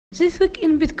This week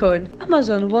in Bitcoin,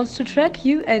 Amazon wants to track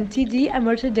you and TD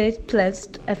Ameritrade plans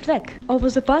a flag. Over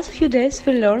the past few days,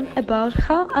 we learned about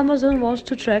how Amazon wants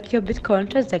to track your Bitcoin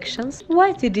transactions,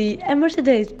 why TD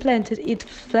Ameritrade planted its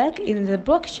flag in the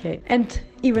blockchain, and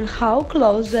even how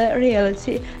close the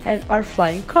reality and are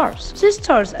flying cars. These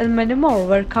stories and many more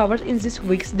were covered in this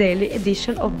week's daily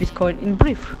edition of Bitcoin in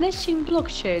Brief. Snatching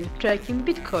blockchain, tracking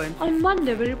Bitcoin. On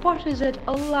Monday, we reported that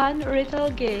online retail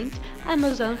gains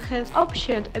Amazon has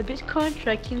optioned a Bitcoin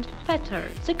tracking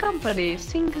pattern. The company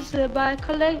thinks by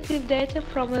collecting data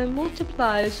from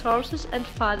multiple sources and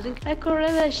finding a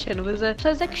correlation with a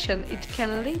transaction, it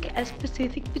can link a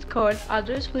specific Bitcoin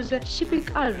address with a shipping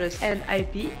address, an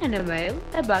IP, an email,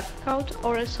 a bank account,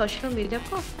 or a social media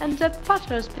post. And the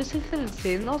pattern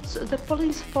specifically notes the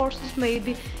police forces may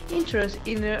be interested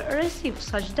in receive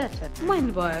such data.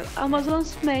 Meanwhile,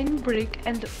 Amazon's main brick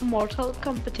and mortar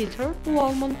competitor,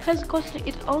 Walmart, has gotten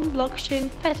its own blockchain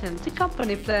patent. The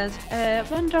company plans a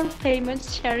vendor payment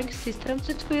sharing system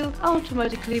that will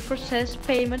automatically process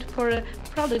payment for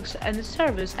products and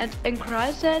services and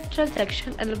encourage the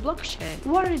transaction and blockchain.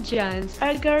 War giants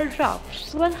Edgar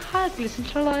Dwarfs, when highly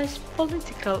centralized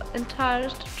political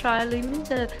interest try limit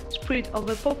the spread of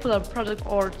a popular product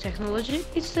or technology,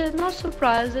 it's no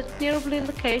surprise that nearby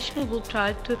location will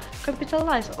try to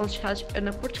capitalize on such an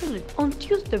opportunity. On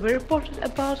Tuesday, we reported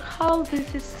about how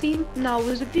this is seen now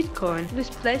with Bitcoin, with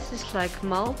places like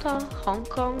Malta, Hong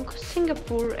Kong,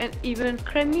 Singapore, and even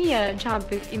Crimea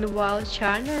jumping in while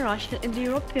China, Russia, and the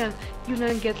European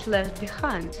Union get left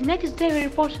behind. The next day, we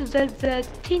reported that the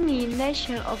teeny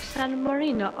nation of San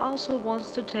Marino also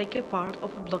wants to take a part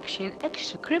of blockchain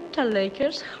action. Crypto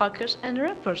lakers, hackers, and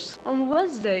rappers. On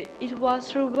Wednesday, it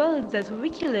was revealed that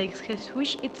Wikileaks has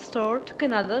switched its store to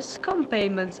Canada's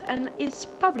Coinpayments, and its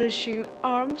publishing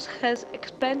arms has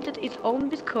expanded its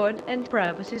own Bitcoin and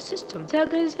privacy system. The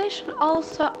organization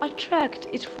also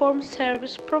attracted its former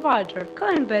service provider.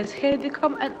 Coinbase has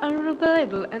become an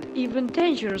unreliable and even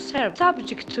dangerous service,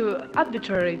 subject to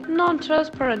arbitrary,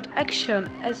 non-transparent action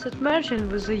as it merged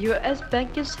with the US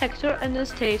banking sector and is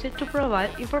stated to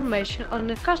provide information on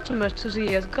the customers to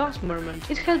the US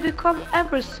government. It has become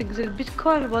everything that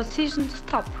Bitcoin was seasoned to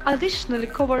stop. Additionally,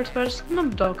 covered were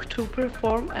Snoop Dogg to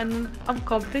perform an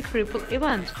uncompleted Ripple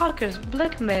event, hackers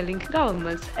blackmailing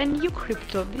governments, and new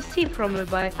crypto VC from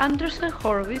by Andreessen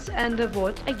Horowitz, and a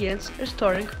vote against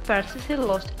restoring Parity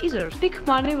lost Ethers. Big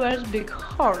money wears big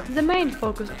horn. The main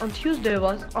focus on Tuesday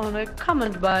was on a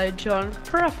comment by John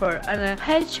Prepper, a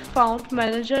hedge fund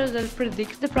manager that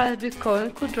predicts the price of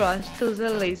Bitcoin could rise to the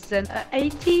less than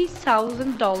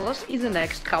 $80,000 in the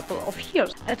next couple of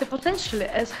years, at a potentially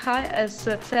as high as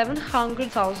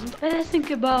 700,000. When I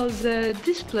think about the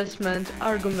displacement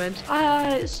argument,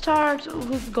 I start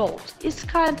with gold. It's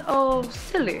kind of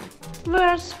silly.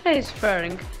 We're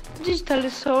spacefaring. Digital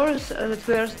source that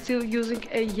we are still using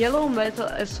a yellow metal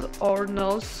as our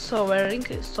nose sovereign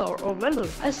store of value.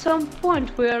 At some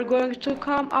point we are going to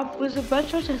come up with a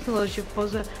better technology for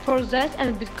that,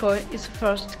 and Bitcoin is the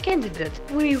first candidate.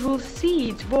 We will see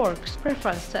it works,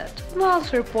 Preface said.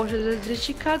 Malta reported that the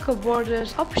Chicago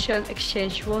Borders Option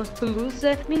Exchange wants to lose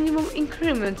the minimum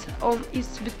increment on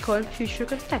its Bitcoin future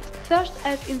contract, first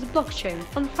as in the blockchain.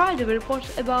 On Friday we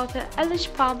reported about an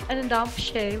alleged pump and dump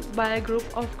shame by a group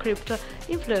of crypto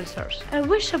influencers. A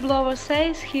whistleblower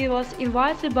says he was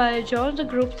invited by join the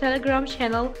group Telegram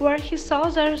channel where he saw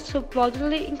their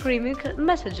supposedly incriminating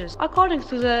messages. According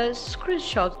to the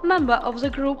screenshot, members of the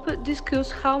group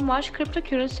discussed how much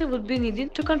cryptocurrency would be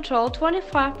needed to control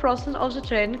 25% of the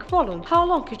trading volume, how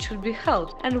long it should be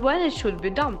held, and when it should be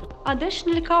dumped.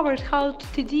 Additionally covered how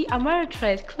TD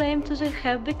Ameritrade claimed to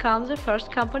have become the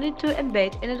first company to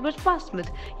embed an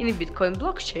advancement in the Bitcoin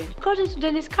blockchain. According to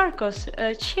Dennis Karkos,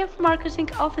 Chief Marketing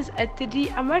Officer at TD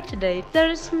Ameritrade, there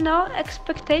is no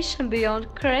expectation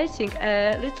beyond creating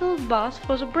a little buzz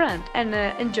for the brand and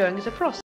enjoying the process.